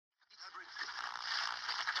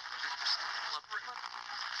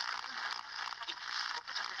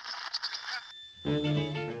The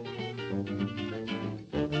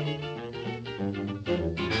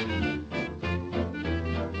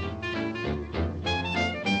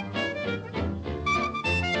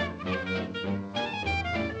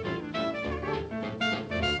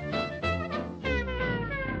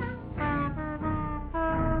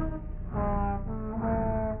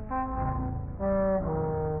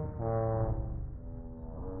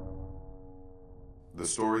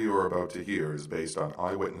story you are about to hear is based on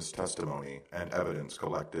eyewitness testimony and evidence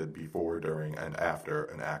collected before, during, and after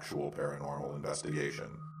an actual paranormal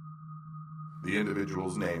investigation. The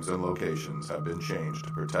individuals' names and locations have been changed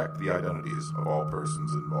to protect the identities of all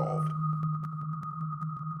persons involved.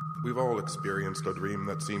 We've all experienced a dream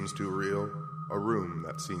that seems too real, a room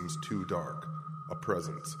that seems too dark, a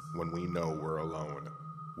presence when we know we're alone.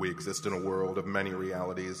 We exist in a world of many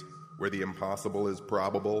realities where the impossible is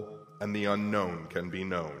probable and the unknown can be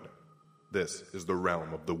known. This is the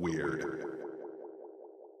realm of the weird.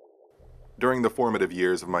 During the formative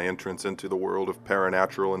years of my entrance into the world of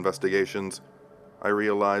paranatural investigations, I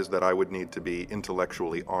realized that I would need to be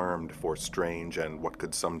intellectually armed for strange and what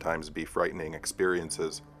could sometimes be frightening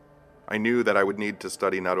experiences. I knew that I would need to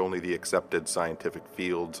study not only the accepted scientific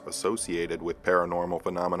fields associated with paranormal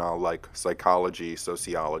phenomena like psychology,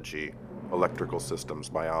 sociology, electrical systems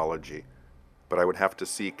biology, but I would have to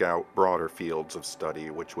seek out broader fields of study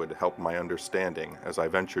which would help my understanding as I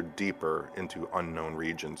ventured deeper into unknown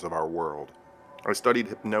regions of our world. I studied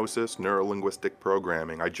hypnosis, neurolinguistic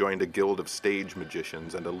programming. I joined a guild of stage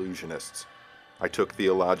magicians and illusionists. I took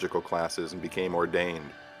theological classes and became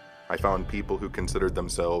ordained. I found people who considered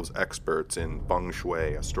themselves experts in feng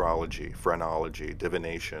shui, astrology, phrenology,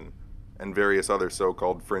 divination, and various other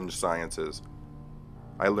so-called fringe sciences.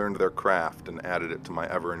 I learned their craft and added it to my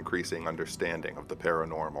ever-increasing understanding of the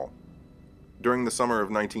paranormal. During the summer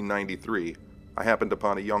of 1993, I happened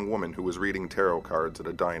upon a young woman who was reading tarot cards at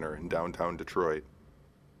a diner in downtown Detroit.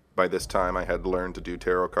 By this time, I had learned to do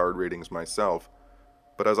tarot card readings myself,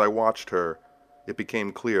 but as I watched her, it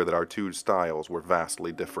became clear that our two styles were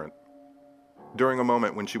vastly different. During a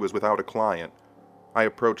moment when she was without a client, I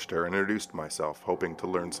approached her and introduced myself, hoping to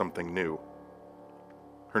learn something new.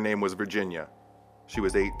 Her name was Virginia. She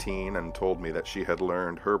was 18 and told me that she had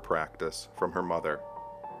learned her practice from her mother.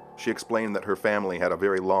 She explained that her family had a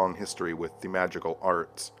very long history with the magical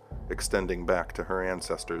arts, extending back to her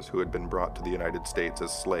ancestors who had been brought to the United States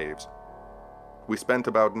as slaves. We spent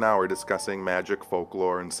about an hour discussing magic,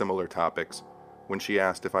 folklore, and similar topics when she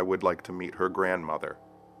asked if I would like to meet her grandmother.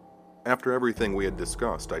 After everything we had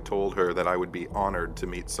discussed, I told her that I would be honored to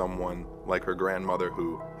meet someone like her grandmother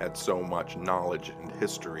who had so much knowledge and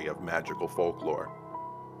history of magical folklore.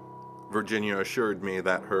 Virginia assured me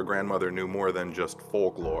that her grandmother knew more than just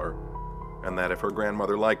folklore, and that if her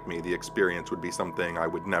grandmother liked me, the experience would be something I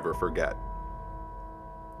would never forget.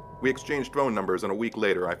 We exchanged phone numbers, and a week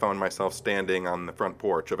later I found myself standing on the front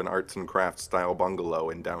porch of an arts and crafts style bungalow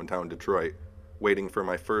in downtown Detroit, waiting for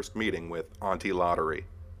my first meeting with Auntie Lottery.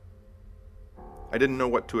 I didn't know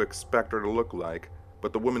what to expect her to look like,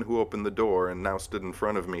 but the woman who opened the door and now stood in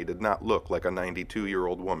front of me did not look like a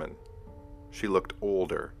 92-year-old woman. She looked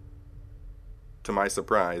older. To my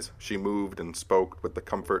surprise, she moved and spoke with the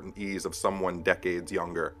comfort and ease of someone decades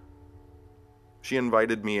younger. She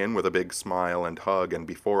invited me in with a big smile and hug, and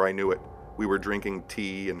before I knew it, we were drinking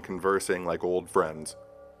tea and conversing like old friends.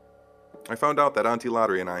 I found out that Auntie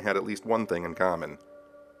Lottery and I had at least one thing in common.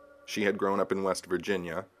 She had grown up in West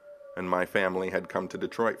Virginia, and my family had come to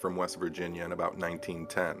Detroit from West Virginia in about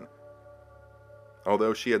 1910.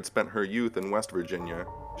 Although she had spent her youth in West Virginia,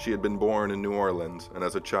 she had been born in New Orleans, and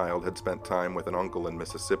as a child had spent time with an uncle in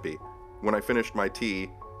Mississippi. When I finished my tea,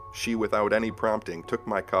 she, without any prompting, took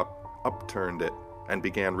my cup, upturned it, and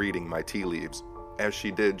began reading my tea leaves. As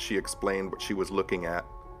she did, she explained what she was looking at,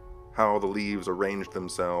 how the leaves arranged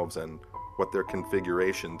themselves, and what their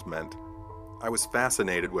configurations meant. I was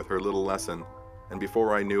fascinated with her little lesson, and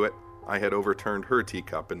before I knew it, I had overturned her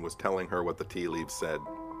teacup and was telling her what the tea leaves said.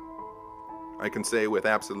 I can say with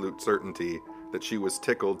absolute certainty that she was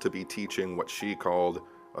tickled to be teaching what she called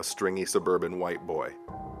a stringy suburban white boy.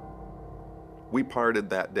 We parted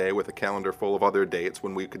that day with a calendar full of other dates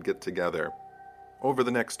when we could get together. Over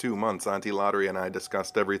the next 2 months, Auntie Lottery and I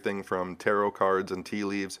discussed everything from tarot cards and tea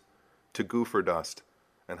leaves to goofer dust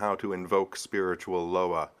and how to invoke spiritual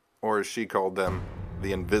Loa, or as she called them,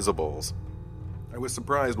 the Invisibles. I was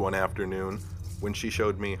surprised one afternoon when she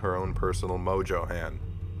showed me her own personal mojo hand.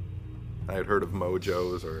 I had heard of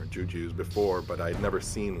mojos or jujus before, but I had never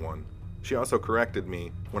seen one. She also corrected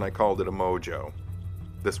me when I called it a mojo.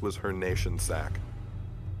 This was her nation sack.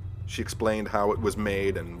 She explained how it was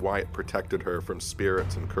made and why it protected her from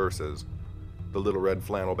spirits and curses. The little red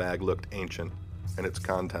flannel bag looked ancient, and its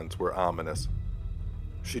contents were ominous.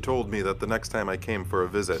 She told me that the next time I came for a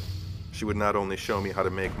visit, she would not only show me how to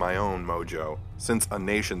make my own mojo, since a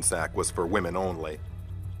nation sack was for women only,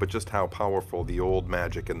 but just how powerful the old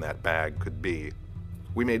magic in that bag could be.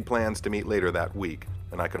 We made plans to meet later that week,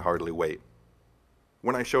 and I could hardly wait.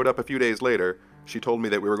 When I showed up a few days later, she told me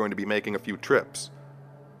that we were going to be making a few trips,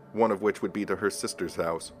 one of which would be to her sister's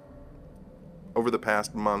house. Over the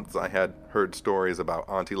past months, I had heard stories about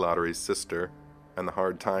Auntie Lottery's sister and the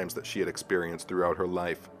hard times that she had experienced throughout her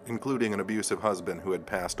life, including an abusive husband who had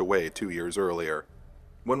passed away 2 years earlier.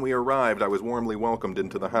 When we arrived, I was warmly welcomed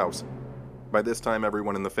into the house. By this time,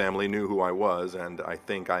 everyone in the family knew who I was, and I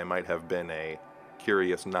think I might have been a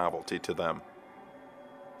curious novelty to them.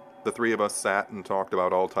 The three of us sat and talked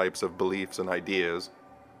about all types of beliefs and ideas.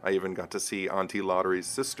 I even got to see Auntie Lottery's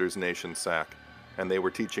sister's nation sack, and they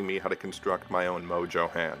were teaching me how to construct my own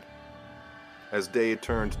mojo hand. As day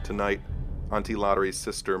turned to night, Auntie Lottery's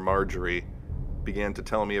sister, Marjorie, began to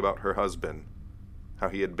tell me about her husband, how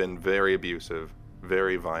he had been very abusive,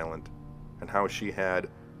 very violent, and how she had,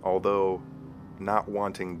 although not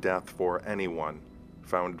wanting death for anyone,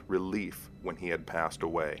 found relief when he had passed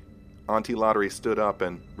away. Auntie Lottery stood up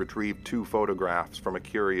and retrieved 2 photographs from a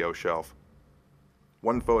curio shelf.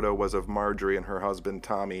 One photo was of Marjorie and her husband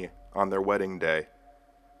Tommy on their wedding day.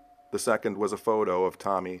 The second was a photo of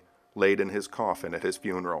Tommy laid in his coffin at his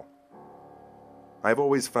funeral. I've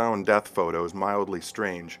always found death photos mildly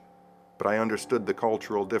strange, but I understood the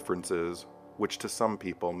cultural differences, which to some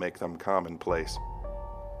people make them commonplace.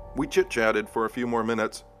 We chit-chatted for a few more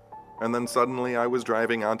minutes, and then suddenly I was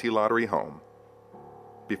driving Auntie Lottery home.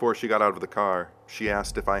 Before she got out of the car, she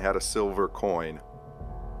asked if I had a silver coin.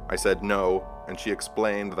 I said no, and she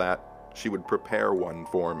explained that she would prepare one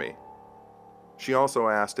for me. She also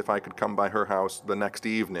asked if I could come by her house the next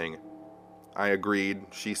evening. I agreed.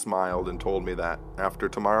 She smiled and told me that, after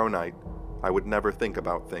tomorrow night, I would never think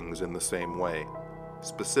about things in the same way.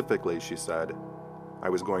 Specifically, she said, I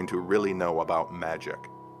was going to really know about magic.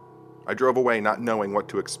 I drove away not knowing what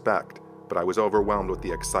to expect, but I was overwhelmed with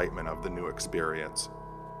the excitement of the new experience.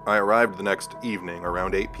 I arrived the next evening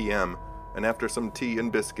around 8 p.m., and after some tea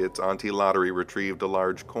and biscuits, Auntie Lottery retrieved a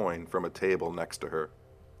large coin from a table next to her.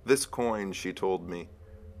 This coin, she told me,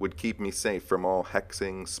 would keep me safe from all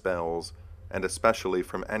hexing, spells, and especially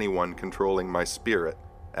from anyone controlling my spirit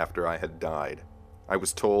after I had died. I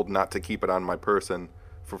was told not to keep it on my person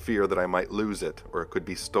for fear that I might lose it or it could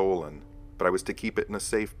be stolen, but I was to keep it in a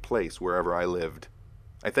safe place wherever I lived.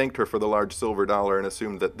 I thanked her for the large silver dollar and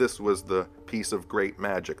assumed that this was the piece of great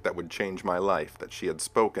magic that would change my life that she had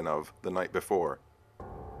spoken of the night before.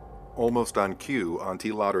 Almost on cue,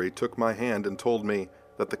 Auntie Lottery took my hand and told me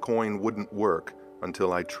that the coin wouldn't work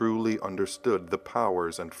until I truly understood the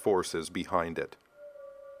powers and forces behind it.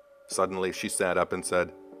 Suddenly she sat up and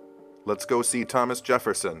said, "Let's go see Thomas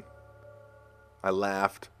Jefferson." I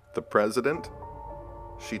laughed. "The president?"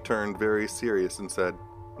 She turned very serious and said,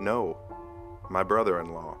 "No, my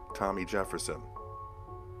brother-in-law, Tommy Jefferson."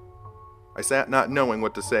 I sat not knowing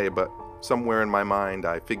what to say, but somewhere in my mind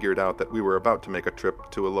I figured out that we were about to make a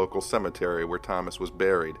trip to a local cemetery where Thomas was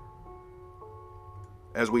buried.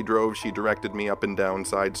 As we drove, she directed me up and down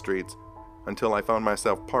side streets until I found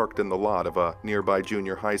myself parked in the lot of a nearby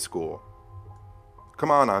junior high school.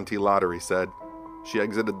 "Come on," Auntie Lottery said. She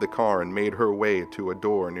exited the car and made her way to a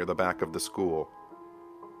door near the back of the school.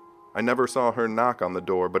 I never saw her knock on the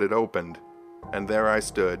door, but it opened, and there I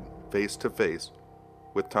stood, face to face,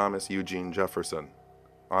 with Thomas Eugene Jefferson,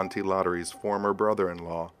 Auntie Lottery's former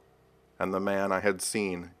brother-in-law, and the man I had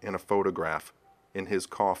seen in a photograph in his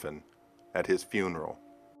coffin at his funeral.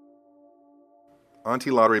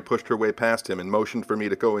 Auntie Lottery pushed her way past him and motioned for me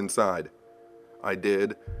to go inside. I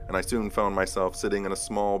did, and I soon found myself sitting in a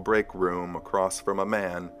small break room across from a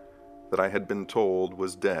man that I had been told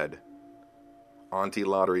was dead. Auntie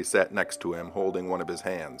Lottery sat next to him, holding one of his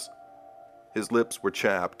hands. His lips were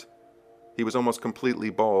chapped. He was almost completely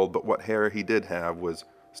bald, but what hair he did have was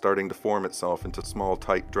starting to form itself into small,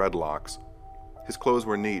 tight dreadlocks. His clothes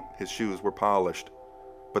were neat, his shoes were polished,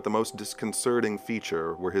 but the most disconcerting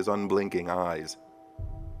feature were his unblinking eyes.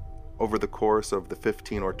 Over the course of the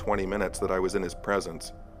 15 or 20 minutes that I was in his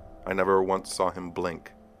presence, I never once saw him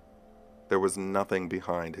blink. There was nothing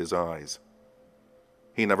behind his eyes.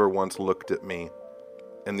 He never once looked at me,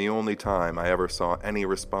 and the only time I ever saw any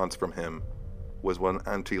response from him was when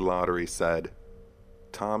Auntie Lottery said,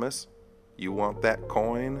 "Thomas, you want that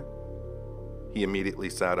coin?" He immediately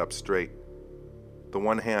sat up straight. The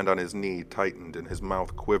one hand on his knee tightened and his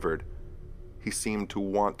mouth quivered. He seemed to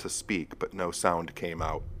want to speak, but no sound came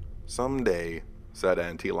out. "Someday," said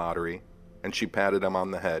Auntie Lottery, and she patted him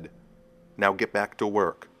on the head. "Now get back to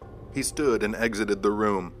work." He stood and exited the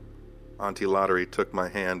room. Auntie Lottery took my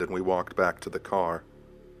hand and we walked back to the car.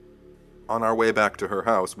 On our way back to her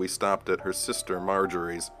house, we stopped at her sister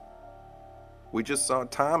Marjorie's. "We just saw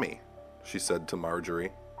Tommy," she said to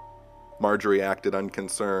Marjorie. Marjorie acted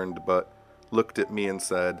unconcerned, but looked at me and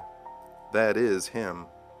said, "That is him."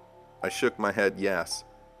 I shook my head yes.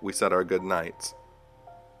 We said our good nights.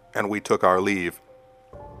 And we took our leave.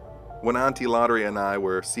 When Auntie Lottery and I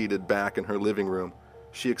were seated back in her living room,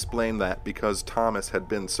 she explained that because Thomas had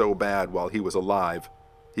been so bad while he was alive,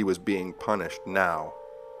 he was being punished now.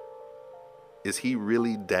 "Is he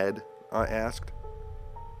really dead?" I asked.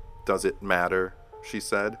 "Does it matter?" she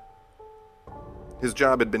said. His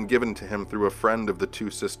job had been given to him through a friend of the two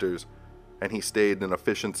sisters, and he stayed in an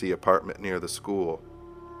efficiency apartment near the school.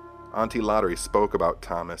 Auntie Lottery spoke about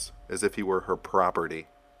Thomas as if he were her property.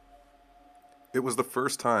 It was the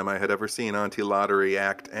first time I had ever seen Auntie Lottery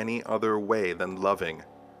act any other way than loving.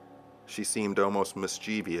 She seemed almost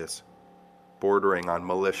mischievous, bordering on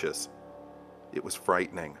malicious. It was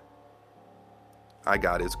frightening. "I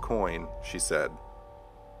got his coin," she said.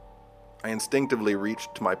 I instinctively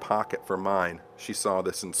reached to my pocket for mine. She saw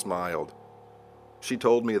this and smiled. She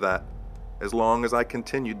told me that, as long as I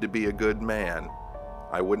continued to be a good man,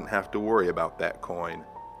 I wouldn't have to worry about that coin,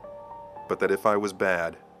 but that if I was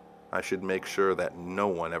bad, I should make sure that no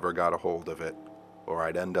one ever got a hold of it, or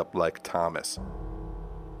I'd end up like Thomas.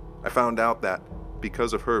 I found out that,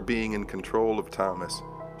 because of her being in control of Thomas,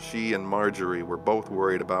 she and Marjorie were both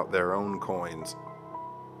worried about their own coins.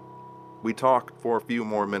 We talked for a few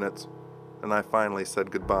more minutes, and I finally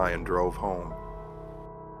said goodbye and drove home.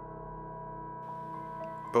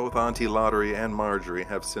 Both Auntie Lottery and Marjorie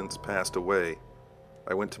have since passed away.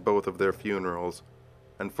 I went to both of their funerals,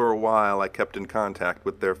 and for a while I kept in contact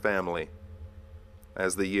with their family.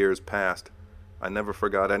 As the years passed, I never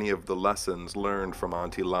forgot any of the lessons learned from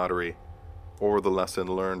Auntie Lottery, or the lesson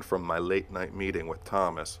learned from my late-night meeting with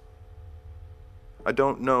Thomas. I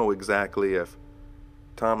don't know exactly if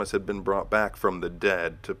Thomas had been brought back from the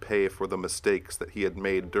dead to pay for the mistakes that he had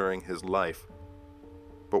made during his life,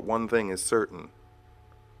 but one thing is certain.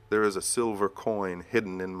 There is a silver coin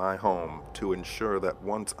hidden in my home to ensure that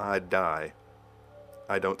once I die,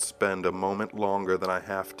 I don't spend a moment longer than I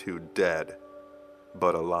have to dead,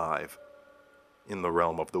 but alive, in the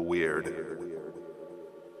realm of the weird.